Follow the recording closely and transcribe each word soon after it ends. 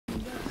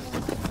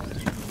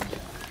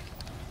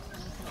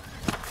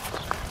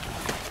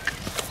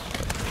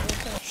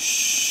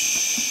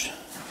Shh.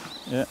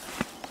 Yeah.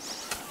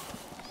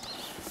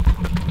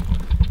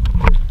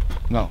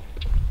 No.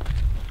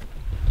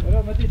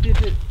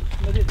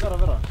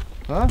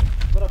 Huh?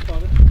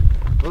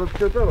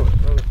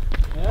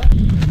 Yeah.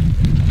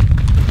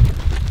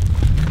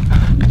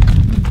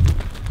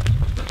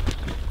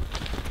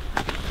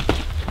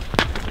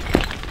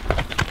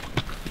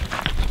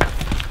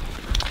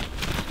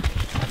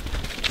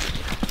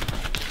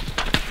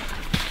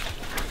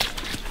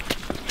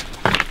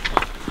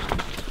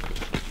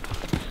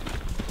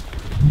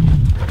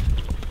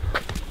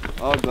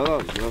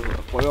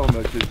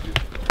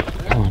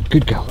 Come on,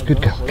 good girl,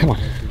 come on.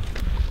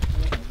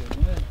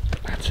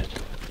 That's it.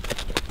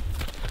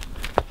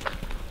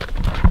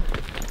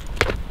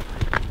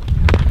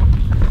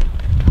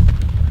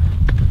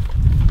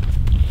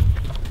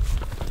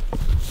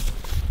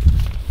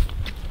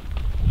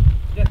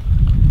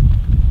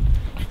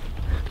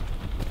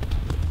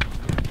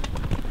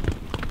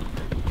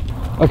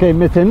 Okay,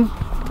 Mitten,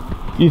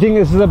 you think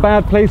this is a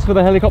bad place for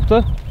the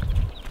helicopter? No,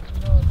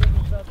 this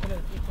is that place.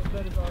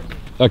 There is army.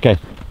 Okay,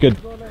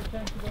 good. Go like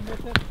 10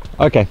 kilometers.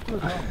 Okay.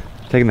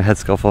 Taking the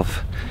headscarf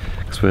off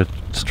because we're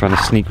just trying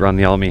to sneak around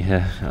the army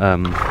here.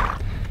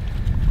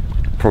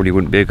 Probably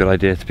wouldn't be a good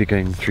idea to be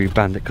going through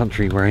bandit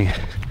country wearing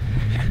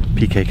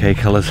PKK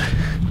colours.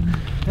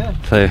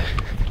 So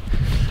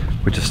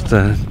we're just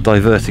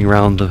diverting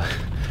around.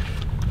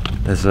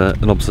 There's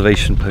an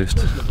observation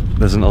post.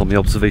 There's an army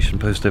observation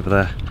post over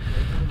there,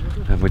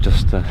 and we're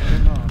just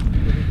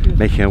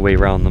making our way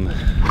around them,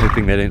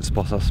 hoping they don't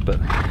spot us. But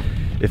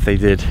if they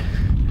did,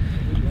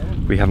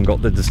 we haven't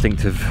got the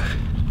distinctive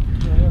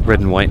red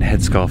and white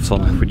headscarves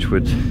on, which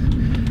would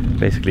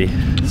basically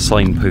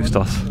signpost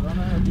us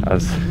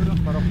as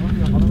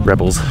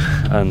rebels,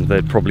 and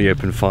they'd probably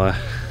open fire.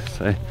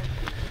 So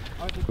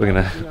we're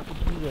gonna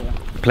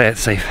play it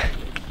safe.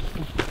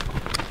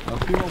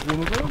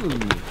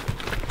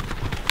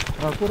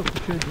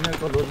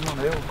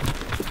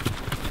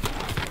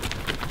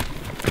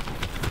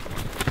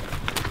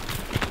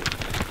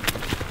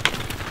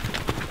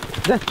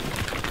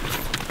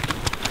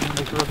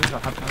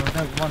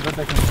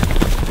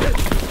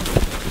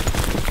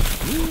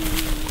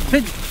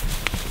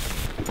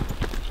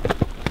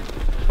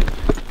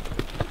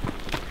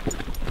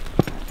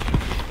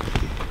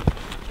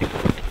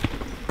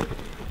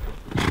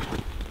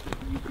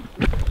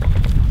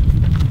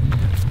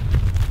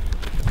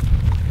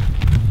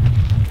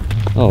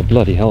 Oh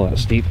bloody hell,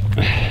 that's steep.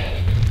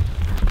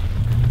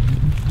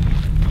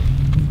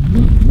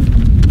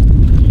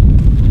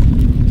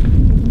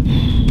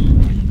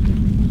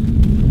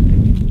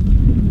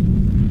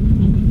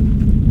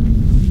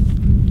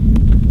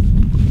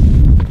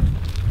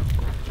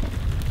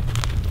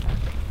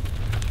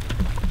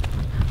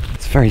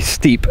 It's very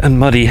steep and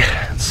muddy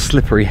and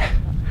slippery,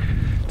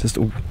 just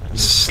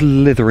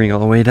slithering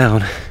our way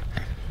down.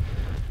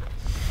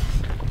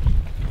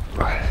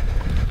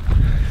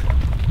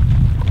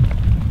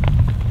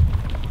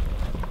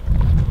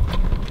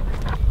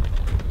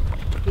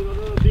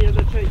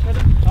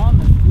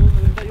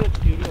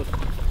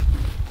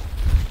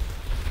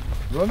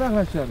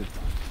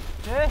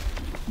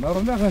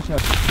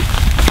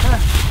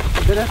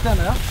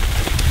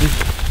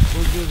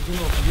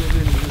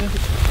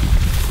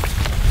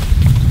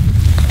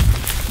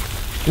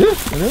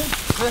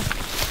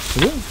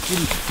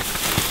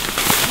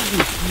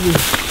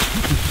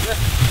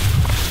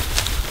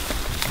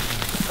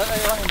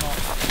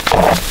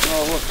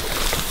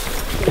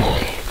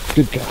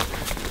 Good girl.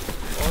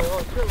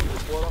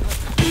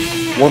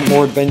 Want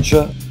more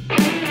adventure?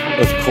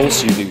 Of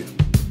course you do.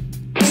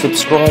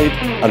 Subscribe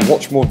and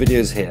watch more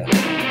videos here.